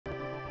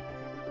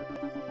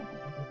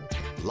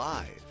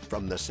Live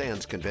from the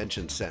Sands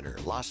Convention Center,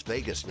 Las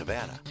Vegas,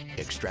 Nevada,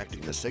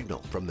 extracting the signal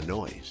from the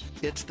noise.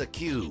 It's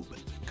theCUBE,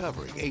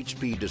 covering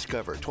HP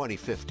Discover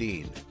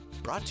 2015.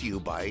 Brought to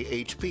you by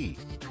HP.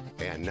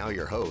 And now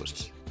your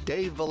hosts,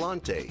 Dave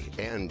Vellante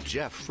and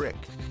Jeff Frick.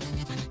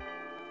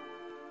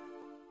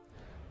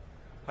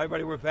 Hi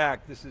everybody, we're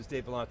back. This is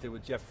Dave Vellante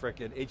with Jeff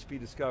Frick at HP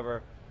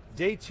Discover.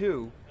 Day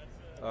 2,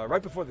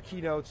 right before the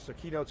keynotes. The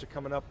keynotes are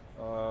coming up.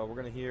 We're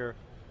going to hear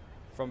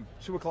from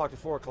 2 o'clock to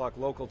 4 o'clock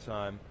local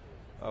time.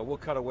 We'll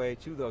cut away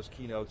to those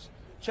keynotes.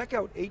 Check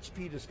out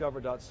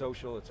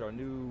hpdiscover.social. It's our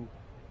new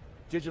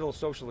digital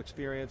social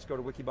experience. Go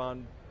to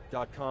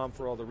wikibon.com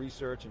for all the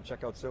research and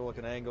check out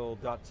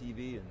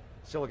siliconangle.tv and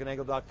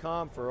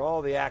siliconangle.com for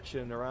all the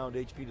action around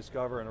HP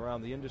Discover and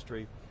around the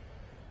industry.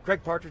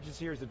 Craig Partridge is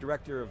here. He's the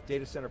Director of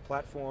Data Center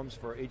Platforms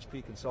for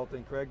HP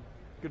Consulting. Craig,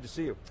 good to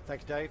see you.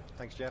 Thanks Dave,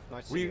 thanks Jeff,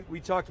 nice to see you.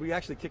 We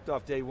actually kicked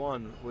off day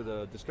 1 with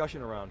a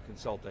discussion around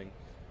consulting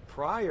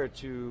prior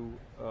to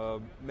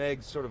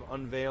Meg's sort of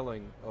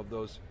unveiling of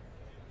those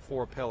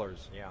 4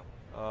 pillars. Yeah.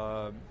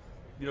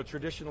 You know,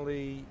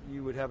 traditionally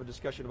you would have a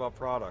discussion about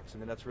products. I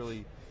mean, that's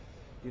really,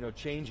 you know,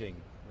 changing.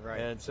 Right.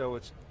 And so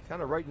it's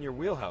kind of right in your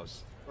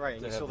wheelhouse. Right,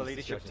 and you saw the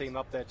leadership team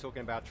up there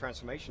talking about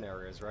transformation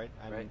areas, right?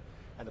 And, right.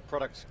 And the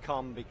products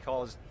come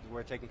because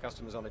we're taking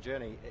customers on a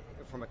journey.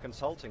 From a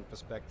consulting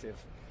perspective,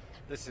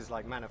 this is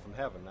like manna from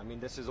heaven. I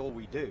mean, this is all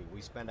we do. We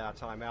spend our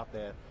time out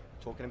there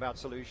talking about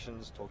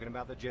solutions, talking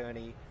about the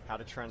journey, how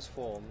to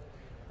transform,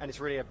 and it's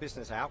really a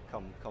business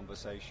outcome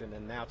conversation.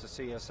 And now to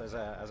see us as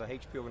a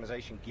HP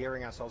organization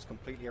gearing ourselves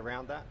completely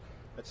around that,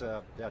 that's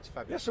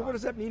fabulous. Yeah. So what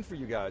does that mean for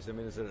you guys? I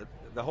mean, is it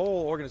the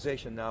whole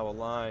organization now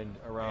aligned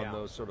around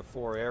those sort of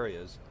 4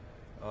 areas?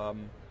 What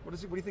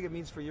do you think it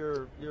means for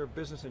your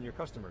business and your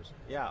customers?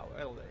 Yeah,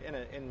 well,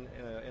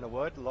 in a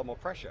word, a lot more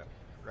pressure,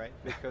 right?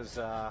 Because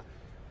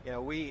you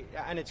know,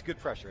 and it's good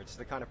pressure. It's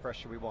the kind of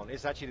pressure we want.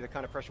 It's actually the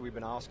kind of pressure we've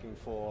been asking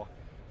for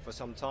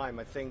some time.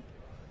 I think,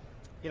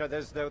 you know,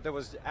 there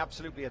was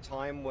absolutely a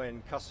time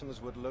when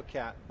customers would look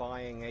at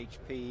buying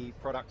HP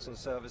products and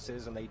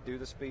services, and they do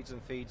the speeds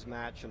and feeds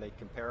match, and they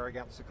compare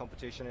against the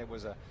competition. It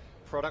was a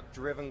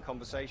product-driven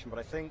conversation, but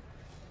I think,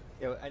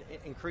 you know,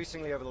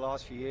 increasingly over the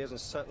last few years, and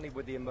certainly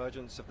with the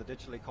emergence of the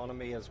digital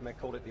economy, as Meg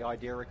called it, the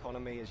idea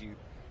economy, as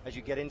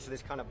you get into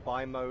this kind of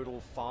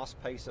bimodal,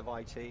 fast pace of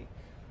IT,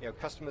 you know,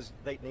 customers,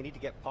 they need to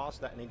get past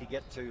that and need to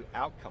get to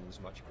outcomes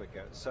much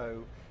quicker.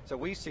 So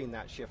we've seen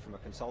that shift from a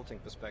consulting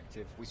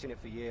perspective. We've seen it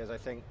for years. I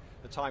think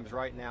the time's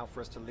right now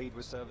for us to lead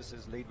with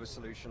services, lead with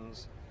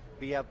solutions,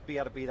 be able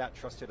to be that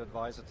trusted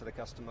advisor to the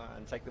customer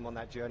and take them on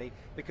that journey,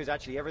 because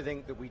actually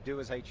everything that we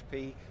do as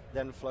HP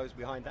then flows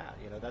behind that.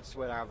 You know, that's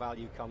where our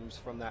value comes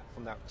from that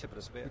tip of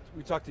the spear.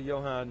 We talked to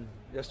Johan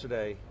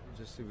yesterday,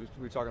 we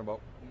were talking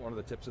about one of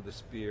the tips of the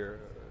spear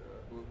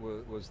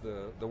was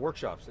the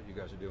workshops that you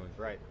guys are doing.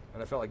 Right.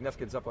 And I felt like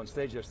Nefkin's up on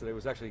stage yesterday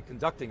was actually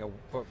conducting a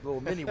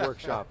little mini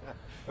workshop.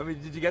 I mean,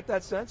 did you get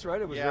that sense,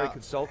 right? It was very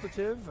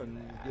consultative and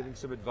giving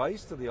some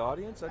advice to the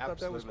audience. I thought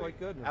that was quite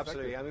good.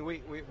 Absolutely. I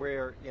mean,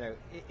 we're, you know,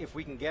 if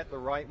we can get the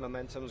right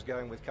momentums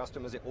going with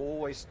customers, it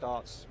always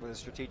starts with a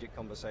strategic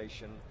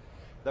conversation.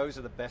 Those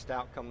are the best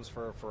outcomes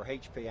for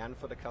HP and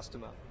for the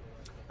customer.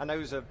 And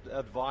those are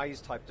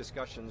advised type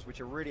discussions,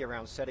 which are really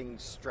around setting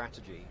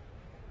strategy,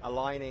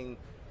 aligning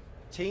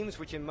teams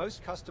which in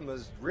most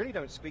customers really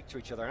don't speak to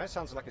each other. And that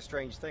sounds like a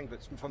strange thing,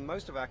 but for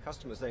most of our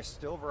customers, they're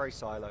still very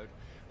siloed.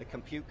 The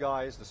compute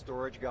guys, the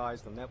storage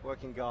guys, the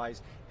networking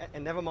guys,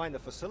 and never mind the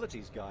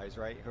facilities guys,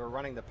 right, who are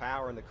running the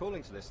power and the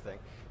cooling to this thing.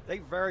 They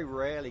very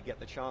rarely get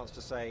the chance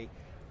to say,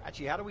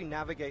 actually, how do we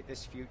navigate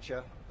this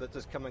future that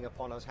is coming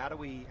upon us? How do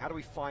we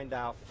find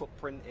our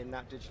footprint in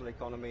that digital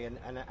economy? And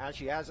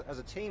actually, as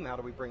a team, how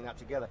do we bring that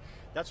together?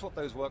 That's what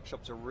those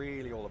workshops are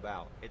really all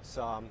about. It's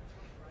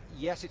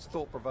yes, it's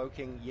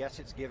thought-provoking, yes,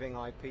 it's giving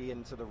IP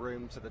into the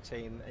room to the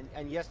team,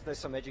 and yes, there's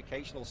some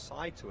educational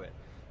side to it,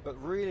 but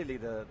really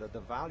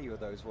the value of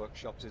those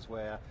workshops is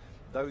where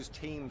those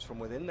teams from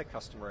within the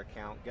customer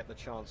account get the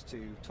chance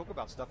to talk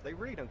about stuff they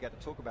really don't get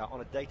to talk about on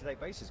a day-to-day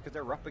basis because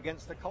they're up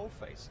against the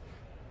coalface.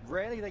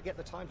 Rarely they get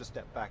the time to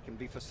step back and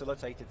be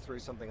facilitated through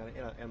something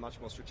in a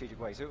much more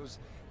strategic way. So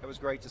it was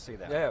great to see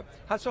that.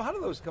 Yeah, so how do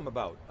those come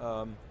about?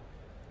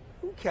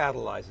 Who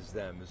catalyzes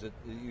them? Is it,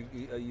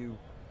 are you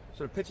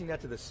sort of pitching that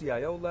to the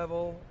CIO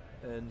level,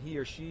 and he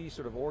or she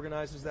sort of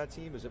organizes that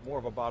team? Is it more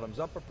of a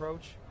bottoms-up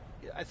approach?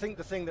 I think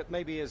the thing that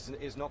maybe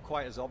is not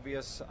quite as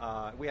obvious,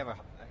 we have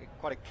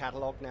quite a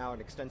catalog now,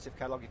 an extensive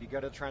catalog. If you go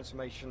to the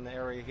transformation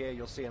area here,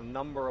 you'll see a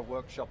number of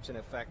workshops in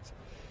effect.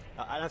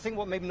 And I think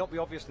what may not be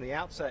obvious from the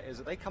outset is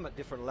that they come at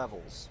different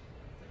levels.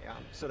 Yeah?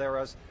 So there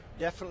are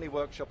definitely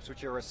workshops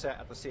which are set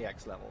at the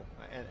CX level,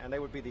 and they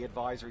would be the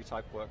advisory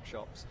type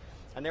workshops.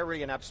 And they're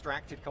really an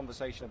abstracted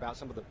conversation about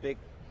some of the big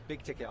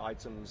ticket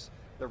items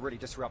that are really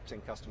disrupting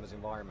customers'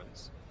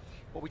 environments.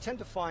 What we tend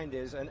to find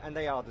is, and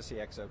they are the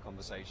CXO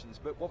conversations,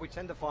 but what we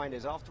tend to find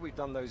is after we've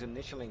done those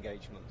initial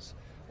engagements,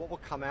 what will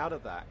come out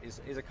of that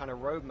is a kind of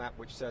roadmap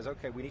which says,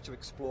 okay, we need to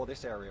explore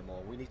this area more,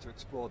 we need to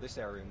explore this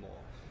area more.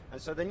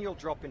 And so then you'll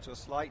drop into a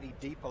slightly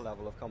deeper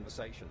level of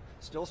conversation.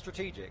 Still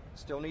strategic,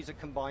 still needs a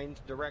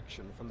combined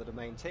direction from the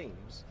domain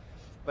teams,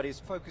 but is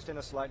focused in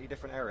a slightly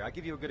different area. I'll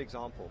give you a good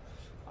example.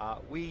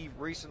 We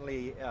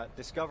recently,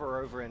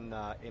 Discover over in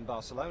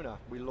Barcelona,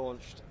 we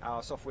launched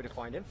our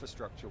software-defined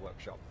infrastructure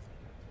workshop.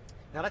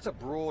 Now that's a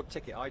broad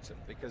ticket item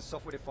because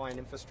software-defined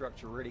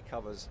infrastructure really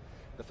covers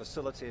the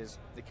facilities,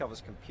 it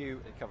covers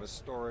compute, it covers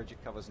storage,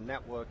 it covers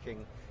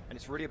networking, and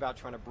it's really about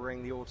trying to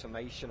bring the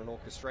automation and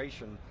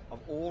orchestration of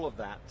all of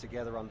that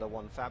together under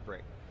one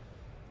fabric.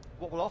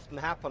 What will often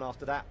happen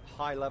after that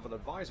high-level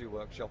advisory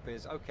workshop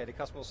is, okay, the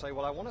customer will say,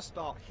 well, I want to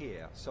start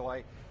here. So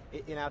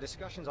in our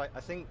discussions, I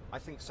think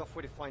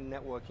software-defined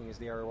networking is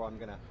the area where I'm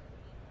going to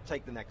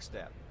take the next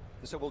step.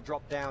 And so we'll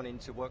drop down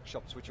into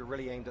workshops which are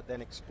really aimed at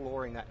then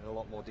exploring that in a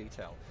lot more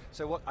detail.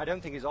 So what I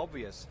don't think is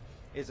obvious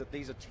is that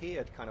these are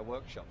tiered kind of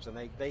workshops,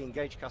 and they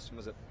engage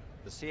customers at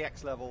the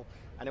CX level,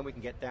 and then we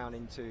can get down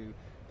into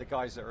the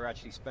guys that are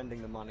actually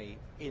spending the money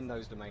in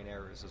those domain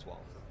areas as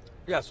well.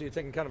 Yeah, so you're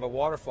taking kind of a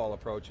waterfall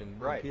approach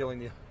and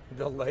peeling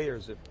the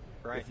layers,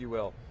 if you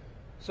will.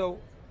 So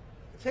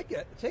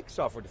take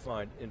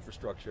software-defined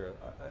infrastructure.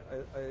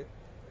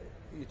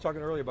 You're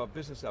talking earlier about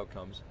business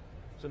outcomes.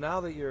 So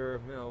now that you're,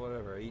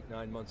 whatever,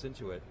 8-9 months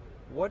into it,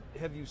 what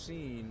have you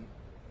seen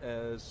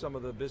as some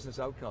of the business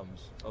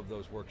outcomes of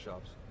those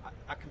workshops?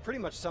 I can pretty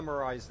much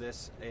summarize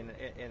this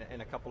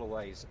in a couple of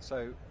ways.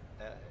 So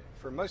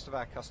for most of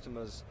our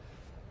customers,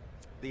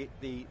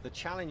 the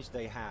challenge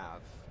they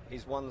have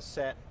is one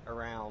set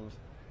around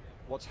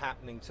what's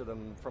happening to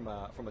them from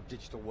a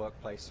digital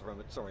workplace,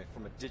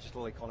 from a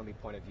digital economy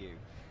point of view.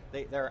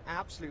 They're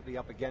absolutely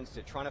up against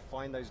it, trying to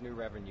find those new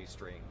revenue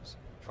streams,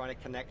 trying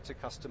to connect to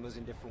customers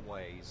in different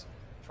ways,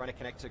 trying to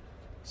connect to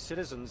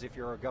citizens if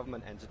you're a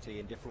government entity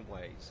in different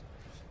ways.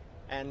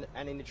 And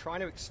in trying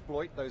to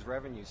exploit those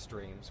revenue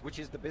streams, which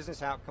is the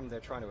business outcome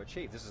they're trying to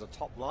achieve. This is a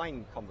top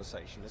line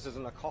conversation. This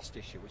isn't a cost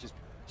issue, which has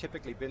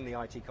typically been the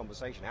IT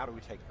conversation. How do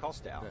we take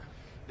cost out? Yeah.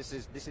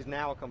 This is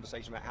now a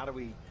conversation about how do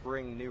we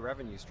bring new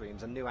revenue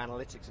streams and new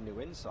analytics and new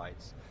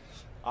insights.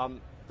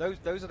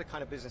 Those are the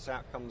kind of business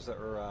outcomes that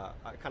are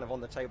kind of on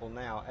the table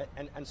now.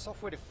 And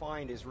software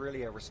defined is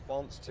really a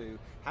response to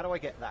how do I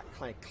get that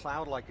kind of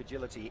cloud-like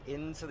agility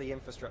into the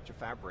infrastructure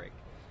fabric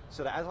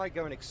so that as I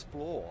go and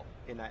explore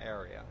in that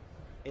area,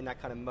 in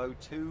that kind of mode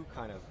 2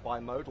 kind of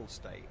bimodal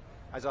state,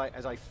 as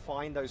I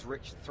find those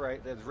rich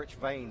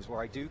veins where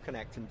I do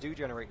connect and do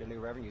generate the new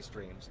revenue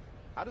streams,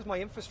 how does my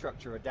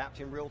infrastructure adapt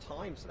in real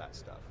time to that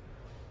stuff?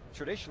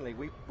 Traditionally,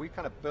 we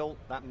kind of built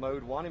that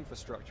mode 1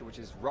 infrastructure, which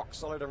is rock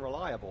solid and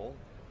reliable,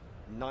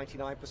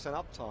 99%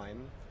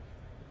 uptime,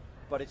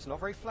 but it's not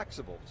very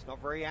flexible, it's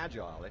not very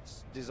agile,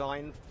 it's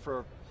designed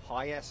for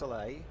high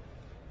SLA,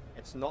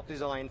 it's not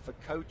designed for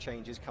code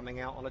changes coming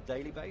out on a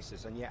daily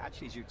basis, and yet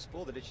actually as you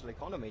explore the digital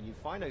economy and you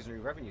find those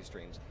new revenue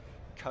streams,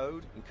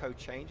 code and code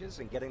changes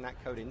and getting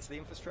that code into the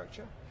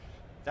infrastructure,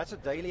 that's a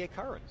daily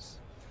occurrence.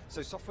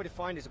 So software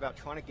defined is about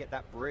trying to get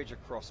that bridge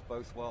across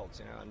both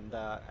worlds, and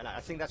I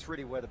think that's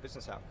really where the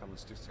business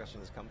outcomes discussion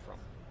has come from.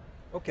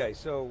 Okay,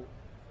 so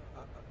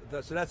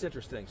that's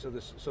interesting.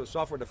 So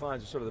software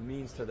defined is sort of the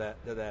means to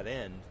that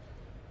end.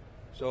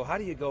 So how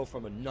do you go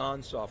from a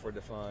non-software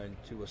defined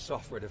to a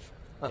software defined?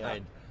 Yeah,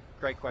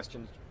 great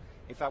question.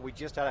 In fact, we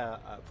just had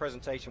a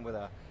presentation with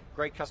a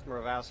great customer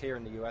of ours here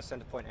in the US,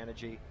 Centerpoint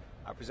Energy.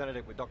 I presented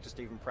it with Dr.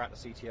 Stephen Pratt,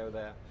 the CTO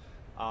there.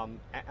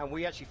 And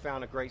we actually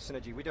found a great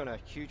synergy. We're doing a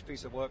huge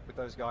piece of work with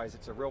those guys.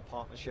 It's a real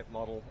partnership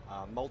model,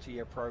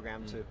 multi-year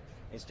program to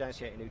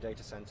instantiate a new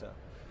data center.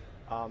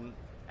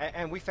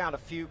 And we found a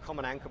few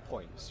common anchor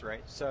points,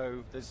 right?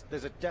 So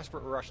there's a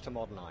desperate rush to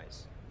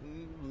modernize.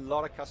 A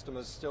lot of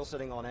customers still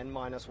sitting on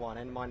N-1,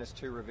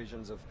 N-2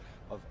 revisions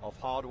of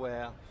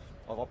hardware,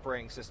 of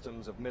operating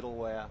systems, of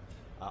middleware,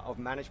 of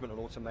management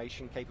and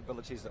automation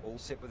capabilities that all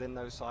sit within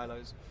those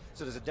silos.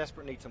 So there's a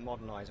desperate need to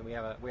modernize, and we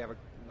have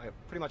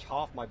pretty much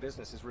half my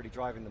business is really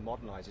driving the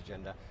modernize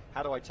agenda.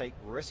 How do I take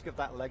risk of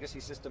that legacy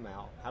system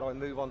out? How do I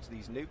move on to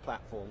these new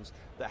platforms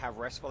that have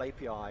RESTful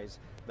APIs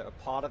that are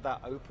part of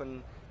that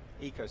open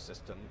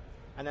ecosystem?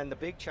 And then the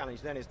big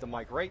challenge then is the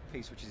migrate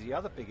piece, which is the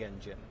other big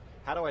engine.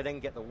 How do I then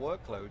get the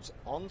workloads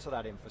onto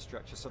that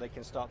infrastructure so they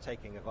can start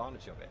taking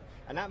advantage of it?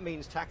 And that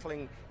means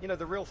tackling,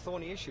 the real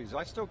thorny issues.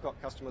 I've still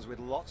got customers with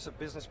lots of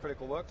business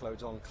critical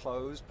workloads on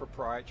closed,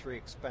 proprietary,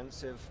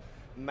 expensive,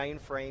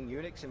 mainframe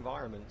Unix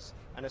environments,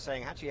 and they're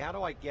saying, actually, how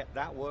do I get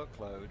that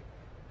workload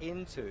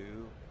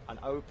into an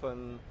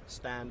open,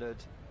 standard,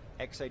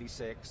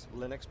 x86,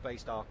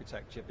 Linux-based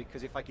architecture?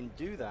 Because if I can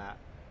do that,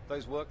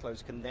 those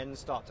workloads can then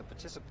start to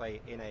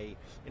participate in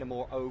a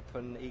more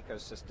open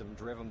ecosystem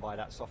driven by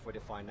that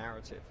software-defined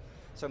narrative.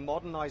 So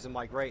modernize and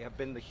migrate have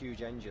been the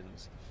huge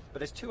engines. But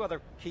there's two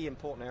other key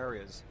important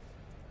areas.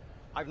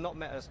 I've not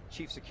met a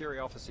chief security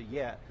officer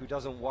yet who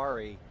doesn't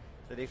worry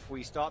that if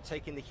we start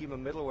taking the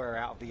human middleware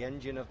out of the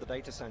engine of the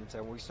data center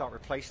and we start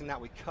replacing that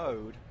with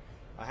code,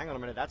 hang on a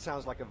minute, that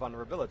sounds like a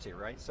vulnerability,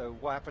 right? So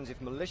what happens if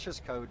malicious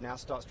code now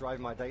starts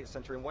driving my data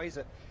center in ways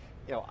that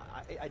you know,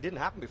 it didn't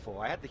happen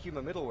before. I had the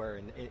human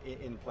middleware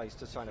in place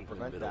to try and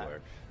prevent that.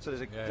 So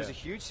there's a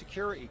huge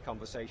security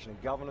conversation,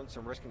 and governance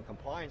and risk and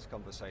compliance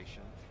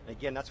conversation. And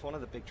again, that's one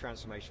of the big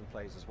transformation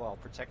plays as well,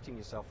 protecting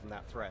yourself from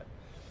that threat.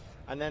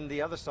 And then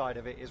the other side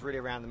of it is really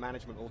around the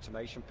management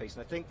automation piece.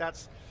 And I think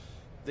that's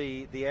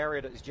the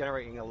area that is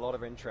generating a lot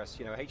of interest.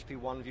 You know, HP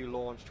OneView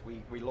launched,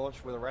 we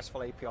launched with a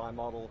RESTful API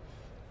model.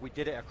 We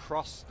did it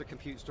across the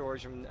compute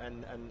storage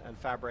and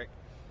fabric.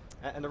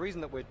 And the reason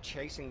that we're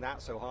chasing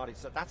that so hard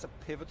is that that's a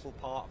pivotal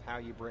part of how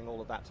you bring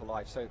all of that to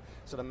life. So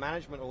the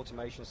management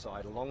automation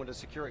side, along with the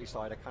security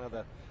side, are kind of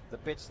the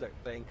bits that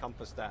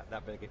encompass that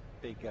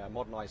big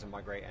modernize and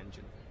migrate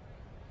engine.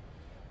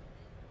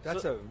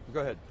 That's go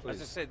ahead, please.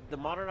 As I said, the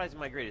modernize and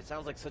migrate, it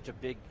sounds like such a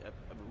big,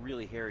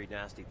 really hairy,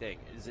 nasty thing.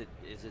 Is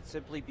it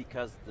simply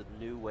because the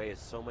new way is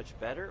so much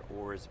better,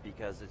 or is it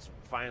because it's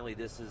finally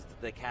this is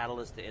the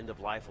catalyst to end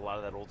of life a lot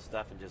of that old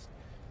stuff and just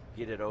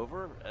get it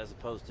over, as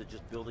opposed to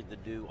just building the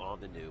new on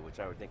the new, which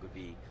I would think would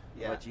be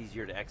much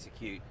easier to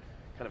execute,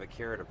 kind of a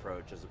carrot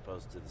approach as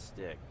opposed to the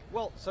stick?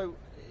 Well, so,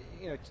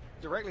 you know, to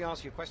directly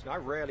answer your question, I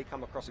rarely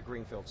come across a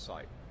greenfield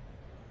site.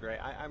 Right?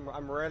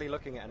 I'm rarely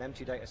looking at an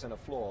empty data center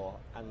floor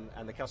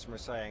and the customer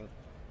is saying,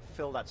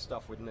 fill that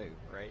stuff with new,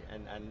 right?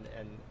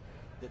 And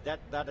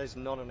that is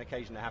not an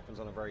occasion that happens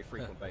on a very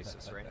frequent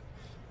basis, right?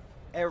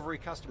 Every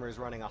customer is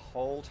running a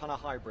whole ton of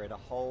hybrid, a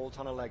whole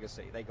ton of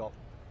legacy. They got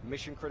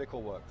mission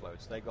critical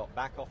workloads, they got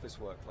back office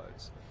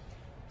workloads.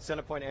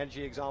 Centerpoint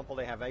Energy example,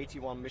 they have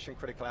 81 mission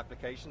critical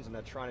applications and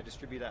they're trying to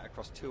distribute that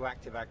across 2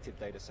 active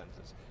data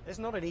centers. It's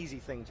not an easy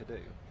thing to do.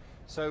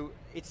 So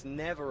it's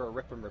never a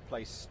rip and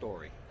replace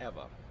story,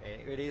 ever.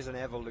 It is an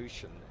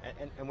evolution.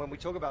 And when we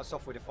talk about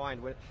software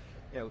defined, you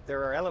know,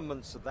 there are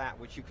elements of that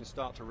which you can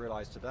start to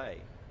realize today,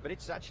 but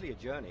it's actually a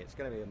journey. It's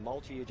going to be a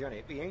multi-year journey.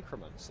 It'll be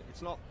increments.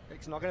 It's not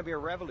going to be a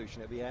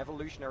revolution. It'll be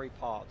evolutionary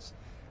parts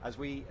as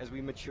we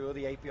mature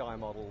the API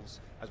models,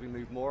 as we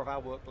move more of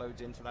our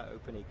workloads into that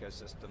open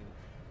ecosystem,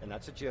 and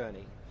that's a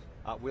journey.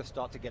 We'll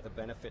start to get the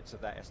benefits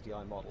of that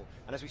SDI model.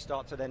 And as we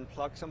start to then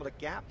plug some of the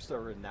gaps that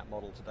are in that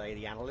model today,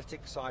 the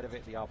analytics side of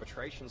it, the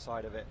arbitration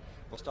side of it,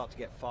 we'll start to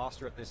get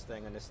faster at this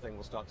thing, and this thing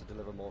will start to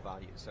deliver more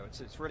value. So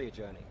it's really a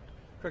journey.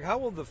 Craig, how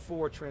will the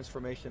 4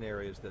 transformation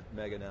areas that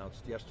Meg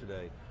announced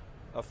yesterday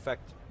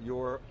affect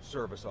your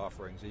service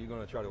offerings? Are you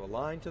going to try to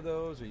align to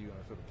those? Are you going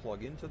to sort of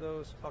plug into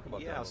those? Talk about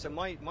that. Yeah, so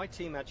my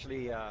team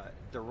actually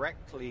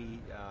directly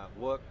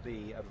worked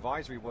the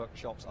advisory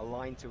workshops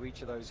aligned to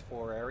each of those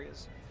 4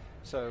 areas.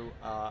 So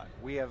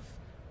we have,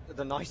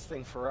 the nice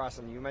thing for us,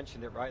 and you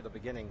mentioned it right at the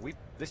beginning,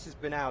 this has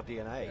been our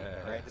DNA,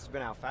 right? This has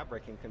been our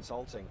fabric in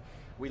consulting.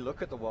 We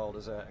look at the world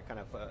as a kind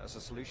of as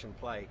a solution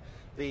play.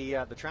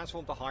 The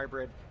transform to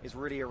hybrid is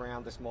really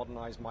around this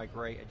modernize,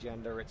 migrate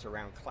agenda. It's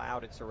around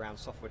cloud, it's around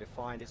software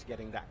defined, it's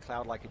getting that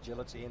cloud-like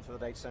agility into the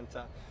data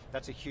center.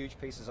 That's a huge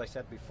piece, as I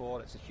said before,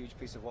 that's a huge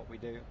piece of what we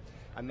do.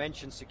 I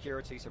mentioned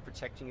security, so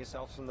protecting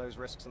yourself from those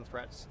risks and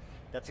threats.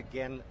 That's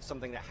again,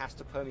 something that has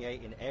to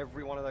permeate in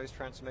every one of those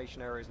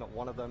transformation areas, not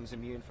one of them is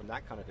immune from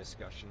that kind of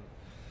discussion.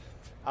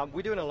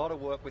 We're doing a lot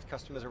of work with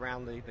customers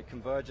around the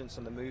convergence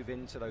and the move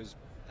into those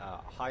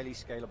highly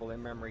scalable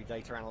in-memory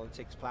data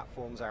analytics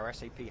platforms. Our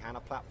SAP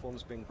HANA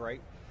platform's been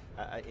great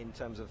in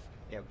terms of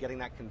getting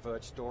that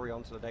converged story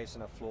onto the data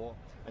center floor.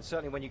 And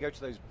certainly when you go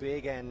to those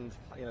big end,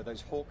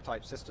 those Hawk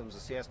type systems,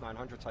 the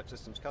CS900 type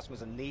systems,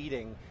 customers are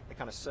needing the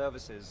kind of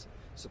services,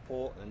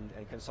 support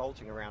and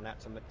consulting around that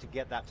to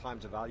get that time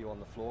to value on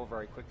the floor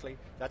very quickly.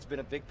 That's been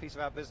a big piece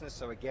of our business.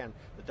 So again,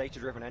 the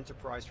data-driven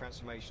enterprise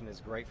transformation is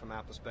great from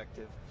our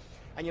perspective.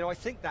 And I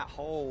think that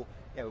whole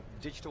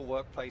digital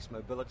workplace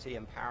mobility,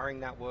 empowering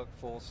that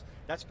workforce,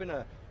 that's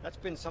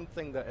been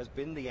something that has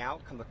been the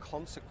outcome, the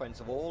consequence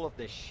of all of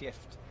this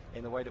shift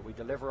in the way that we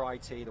deliver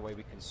IT, the way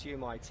we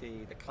consume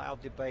IT. The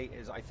cloud debate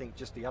is, I think,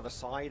 just the other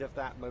side of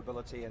that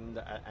mobility and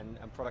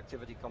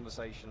productivity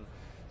conversation.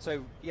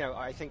 So,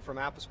 I think from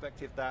our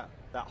perspective, that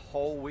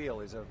whole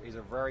wheel is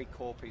a very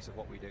core piece of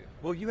what we do.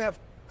 Well, you have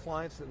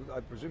clients that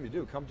I presume you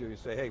do come to you and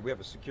say, hey, we have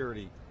a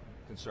security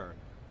concern.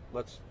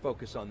 Let's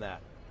focus on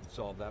that and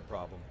solve that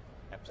problem.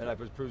 Absolutely.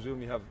 And I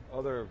presume you have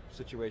other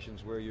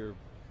situations where you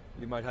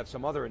might have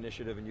some other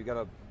initiative and you got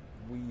to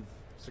weave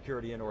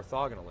security in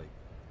orthogonally.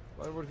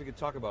 I wonder if you could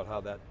talk about how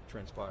that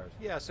transpires.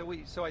 Yeah,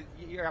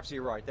 you're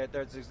absolutely right.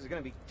 There's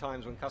going to be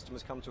times when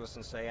customers come to us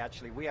and say,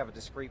 actually, we have a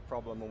discrete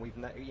problem, and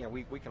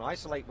we can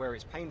isolate where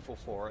it's painful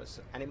for us,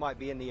 and it might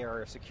be in the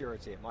area of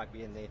security, it might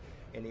be in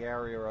the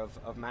area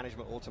of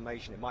management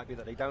automation, it might be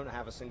that they don't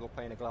have a single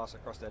pane of glass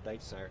across their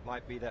data center, it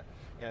might be that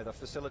the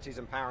facilities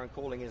and power and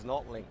cooling is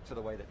not linked to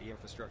the way that the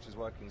infrastructure is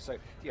working. So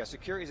yeah,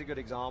 security is a good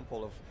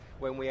example of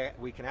when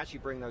we can actually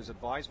bring those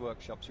advised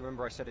workshops.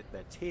 Remember I said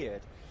they're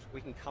tiered. We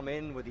can come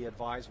in with the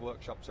advised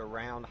workshops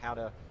around how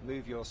to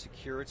move your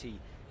security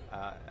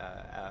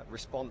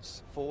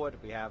response forward.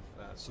 We have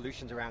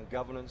solutions around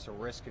governance or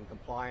risk and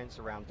compliance,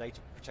 around data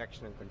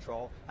protection and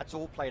control. That's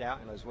all played out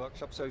in those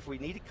workshops. So if we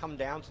need to come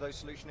down to those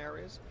solution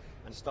areas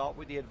and start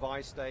with the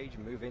advised stage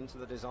and move into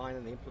the design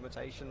and the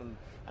implementation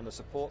and the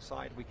support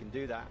side, we can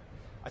do that.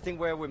 I think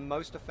where we're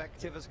most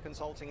effective as a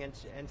consulting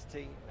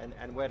entity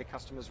and where the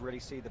customers really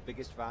see the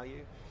biggest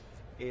value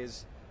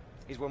is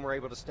when we're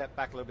able to step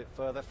back a little bit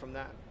further from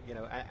that, you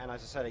know, and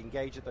as I said,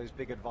 engage at those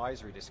big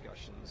advisory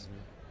discussions,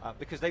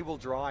 because they will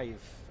drive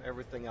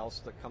everything else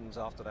that comes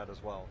after that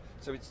as well.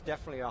 So it's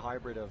definitely a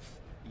hybrid of,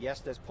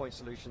 yes, there's point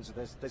solutions,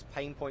 there's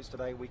pain points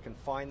today, we can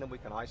find them, we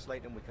can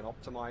isolate them, we can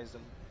optimize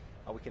them,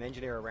 we can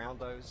engineer around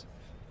those.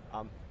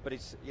 But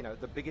it's, you know,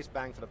 the biggest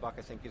bang for the buck,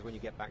 I think, is when you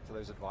get back to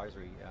those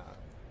advisory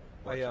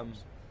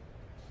workshops.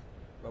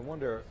 I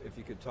wonder if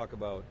you could talk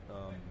about,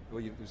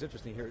 well, it was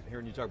interesting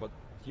hearing you talk about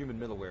human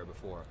middleware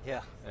before.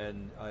 Yeah.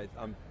 And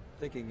I'm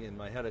thinking in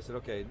my head, I said,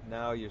 okay,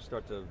 now you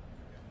start to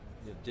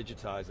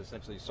digitize,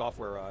 essentially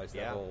softwareize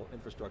that whole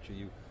infrastructure.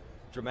 You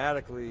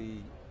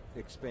dramatically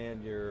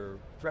expand your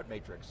threat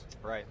matrix.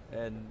 Right.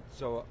 And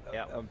so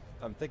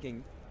I'm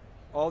thinking,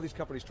 all these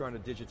companies trying to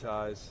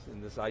digitize in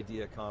this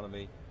idea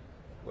economy,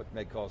 what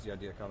Meg calls the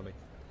idea economy.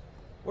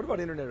 What about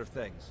Internet of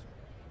Things?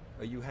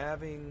 Are you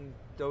having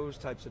those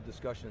types of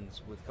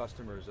discussions with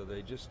customers? Are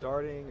they just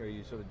starting? Are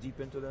you sort of deep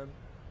into them?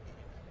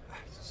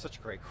 Such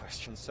a great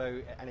question.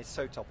 So, and it's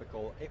so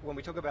topical. When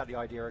we talk about the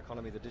idea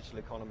economy, the digital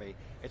economy,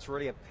 it's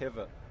really a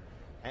pivot.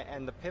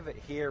 And the pivot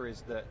here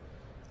is that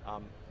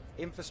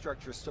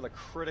infrastructure is still a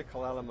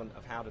critical element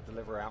of how to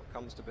deliver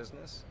outcomes to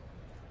business.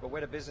 But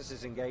where the business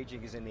is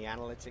engaging is in the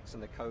analytics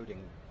and the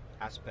coding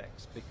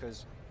aspects,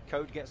 because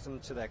code gets them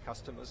to their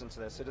customers and to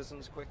their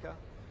citizens quicker.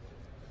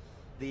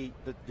 The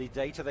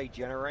data they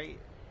generate,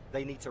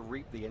 they need to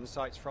reap the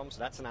insights from, so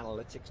that's an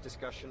analytics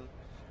discussion.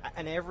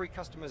 And every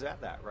customer's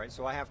at that, right?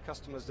 So I have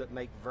customers that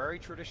make very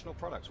traditional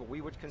products, what we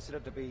would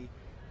consider to be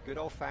good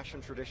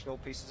old-fashioned traditional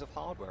pieces of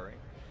hardware.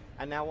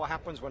 And now what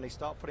happens when they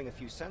start putting a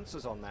few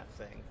sensors on that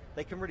thing,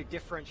 they can really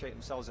differentiate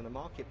themselves in the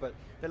market, but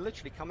they're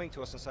literally coming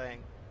to us and saying,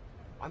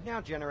 I'm now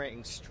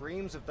generating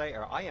streams of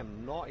data I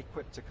am not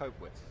equipped to cope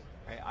with.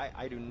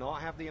 I do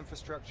not have the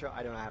infrastructure,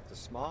 I don't have the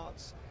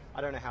smarts, I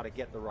don't know how to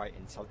get the right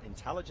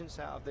intelligence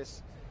out of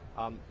this.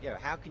 You know,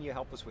 how can you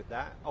help us with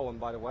that? Oh, and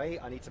by the way,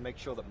 I need to make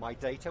sure that my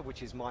data,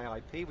 which is my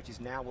IP, which is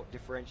now what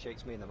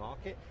differentiates me in the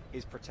market,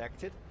 is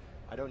protected.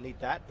 I don't need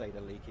that data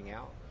leaking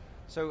out.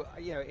 So,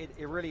 you know,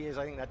 it really is,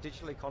 I think, that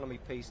digital economy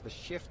piece, the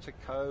shift to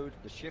code,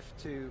 the shift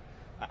to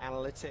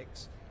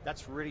analytics,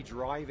 that's really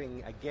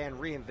driving, again,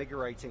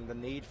 reinvigorating the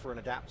need for an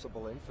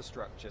adaptable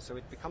infrastructure. So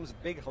it becomes a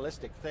big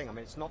holistic thing. I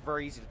mean, it's not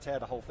very easy to tear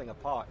the whole thing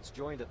apart. It's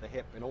joined at the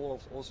hip in all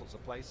sorts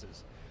of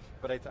places.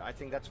 But I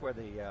think that's where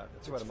the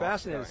it's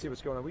fascinating to see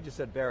what's going on. We just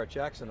had Barrett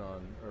Jackson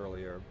on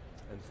earlier,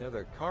 and it's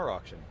another car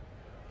auction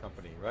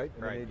company, right?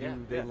 I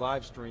mean, they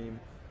live stream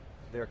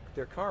their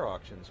car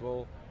auctions.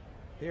 Well,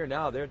 here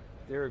now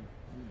they're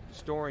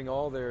storing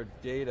all their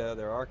data,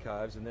 their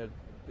archives, and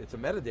it's a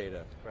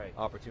metadata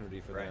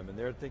opportunity for them. And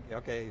they're thinking,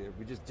 okay,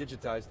 we just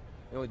digitized,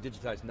 we only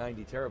digitized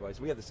 90 terabytes.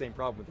 We have the same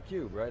problem with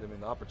theCUBE, right? I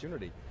mean, the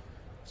opportunity.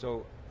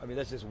 So, I mean,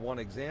 that's just one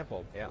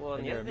example. Yeah. Well,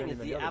 and the other thing is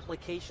the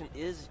application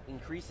is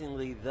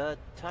increasingly the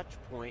touch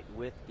point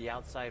with the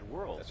outside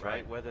world, that's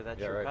right? Whether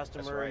that's your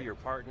customer, your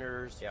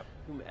partners,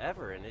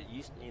 whomever. And it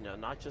used, you know,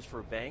 not just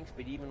for banks,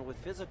 but even with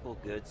physical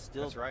goods,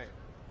 still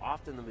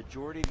often the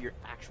majority of your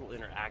actual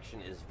interaction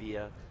is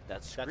via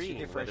that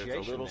screen, whether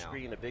it's a little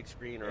screen, a big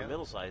screen, or a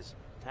middle-sized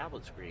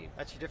tablet screen.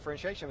 That's your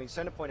differentiation. I mean,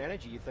 Centerpoint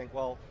Energy, you think,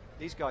 well,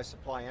 these guys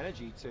supply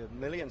energy to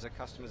millions of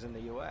customers in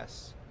the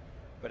US,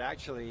 but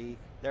actually,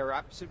 they're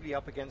absolutely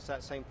up against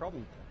that same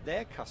problem.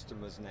 Their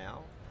customers now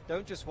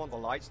don't just want the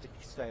lights to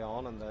stay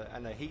on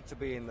and the heat to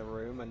be in the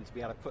room and to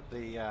be able to put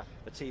the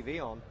TV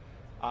on.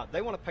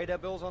 They want to pay their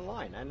bills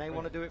online, and they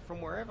want to do it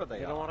from wherever they are.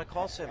 They don't want a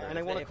call center. And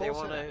they want a call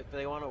center.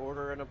 They want to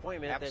order an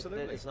appointment.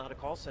 Absolutely. It's not a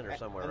call center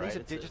somewhere, and right?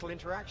 these are digital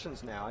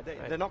interactions now.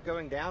 They're not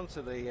going down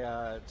to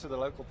the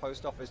local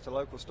post office, to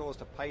local stores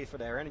to pay for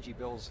their energy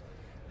bills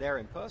there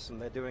in person.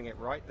 They're doing it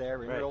right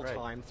there in real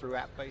time through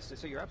app-based.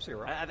 So you're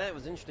absolutely right. I thought it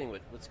was interesting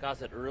what Scott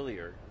said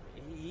earlier.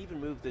 He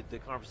even moved the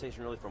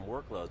conversation really from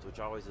workloads, which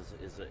always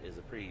is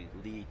a pretty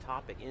lead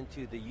topic,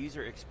 into the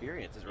user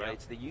experiences, right?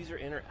 It's the user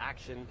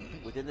interaction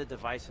within the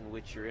device in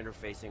which you're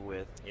interfacing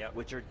with,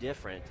 which are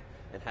different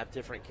and have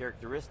different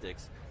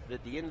characteristics. But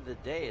at the end of the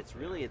day, it's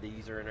really at the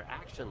user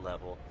interaction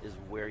level is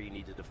where you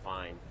need to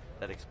define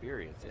that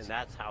experience, and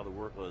that's how the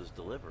workload is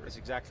delivered. That's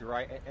exactly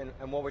right,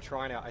 and what we're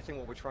trying to, I think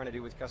what we're trying to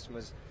do with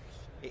customers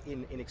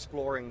in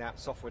exploring that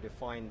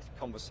software-defined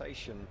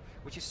conversation,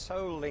 which is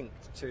so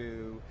linked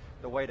to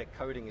the way that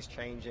coding is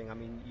changing. I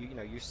mean, you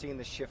know, you've seen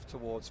the shift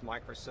towards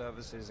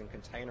microservices and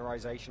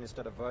containerization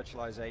instead of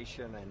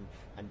virtualization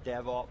and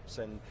DevOps,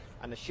 and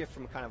the shift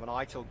from kind of an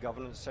ITIL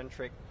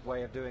governance-centric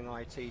way of doing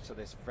IT to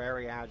this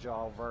very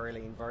agile, very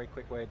lean, very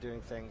quick way of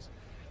doing things.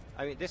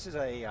 I mean, this is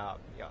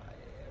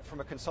from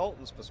a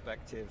consultant's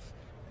perspective,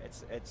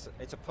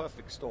 it's a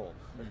perfect storm,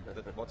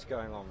 what's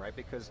going on, right?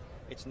 Because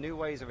it's new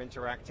ways of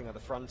interacting at the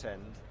front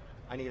end.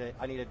 I need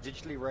a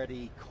digitally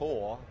ready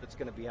core that's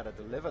going to be able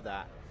to deliver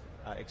that.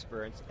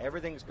 experience.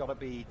 Everything's got to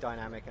be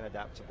dynamic and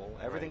adaptable.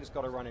 Everything's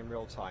got to run in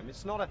real time.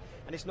 It's not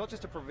and it's not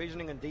just a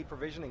provisioning and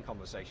deprovisioning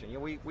conversation. You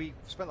know, we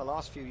spent the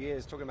last few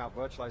years talking about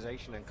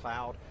virtualization and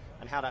cloud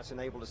and how that's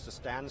enabled us to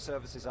stand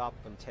services up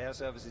and tear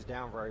services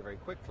down very, very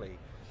quickly.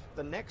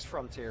 The next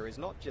frontier is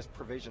not just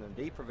provision and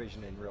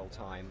deprovision in real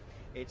time,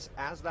 it's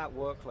as that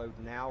workload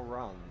now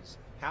runs,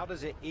 how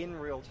does it in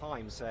real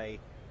time say,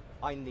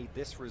 I need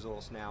this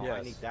resource now,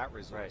 I need that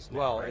resource now.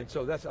 Well, and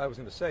so that's, I was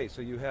going to say,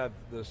 so you have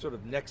the sort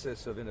of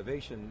nexus of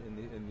innovation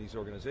in these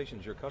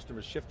organizations, your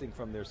customers shifting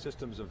from their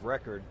systems of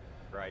record,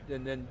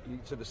 and then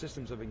to the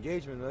systems of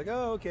engagement, they're like,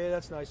 oh, okay,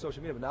 that's nice,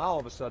 social media, but now all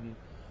of a sudden,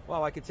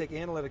 wow, I could take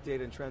analytic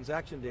data and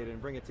transaction data and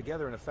bring it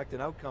together and affect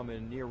an outcome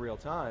in near real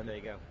time. There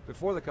you go.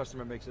 Before the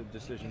customer makes a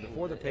decision,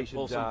 before the patient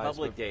pull dies, some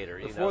public data,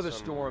 before the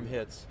storm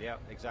hits. Yeah,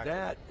 exactly.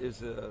 That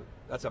is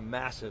that's a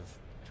massive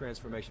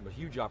transformation, but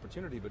huge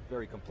opportunity, but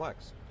very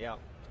complex. Yeah,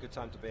 it's a good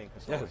time to be in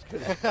consulting.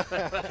 Yeah,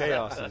 it's good.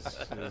 Chaos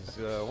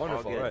is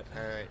wonderful, right?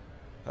 All right.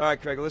 All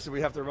right, Craig, listen,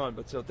 we have to run,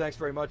 but so thanks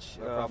very much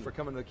No for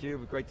coming to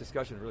theCUBE. Great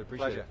discussion, really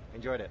appreciate Pleasure. it.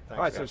 Enjoyed it. Thanks,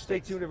 all right, guys. so stay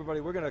tuned,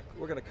 everybody. We're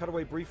gonna cut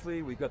away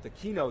briefly. We've got the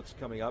keynotes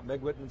coming up. Meg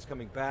Whitman's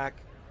coming back.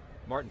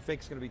 Martin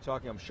Fink's going to be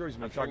talking. I'm sure he's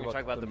going to be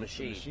talking about the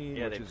machine,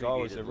 which is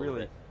always a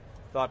really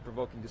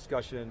thought-provoking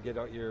discussion. Get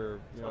out your,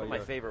 one of my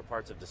favorite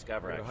parts of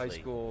Discover. Actually, high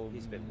school.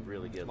 He's been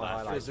really good.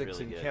 Physics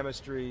and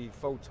chemistry,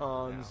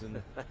 photons,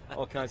 and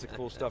all kinds of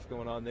cool stuff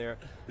going on there.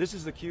 This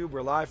is theCUBE.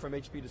 We're live from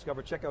HP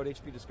Discover. Check out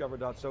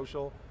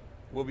hpdiscover.social.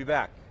 We'll be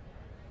back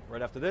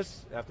right after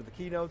this, after the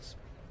keynotes.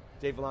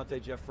 Dave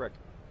Vellante, Jeff Frick.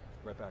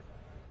 Right back.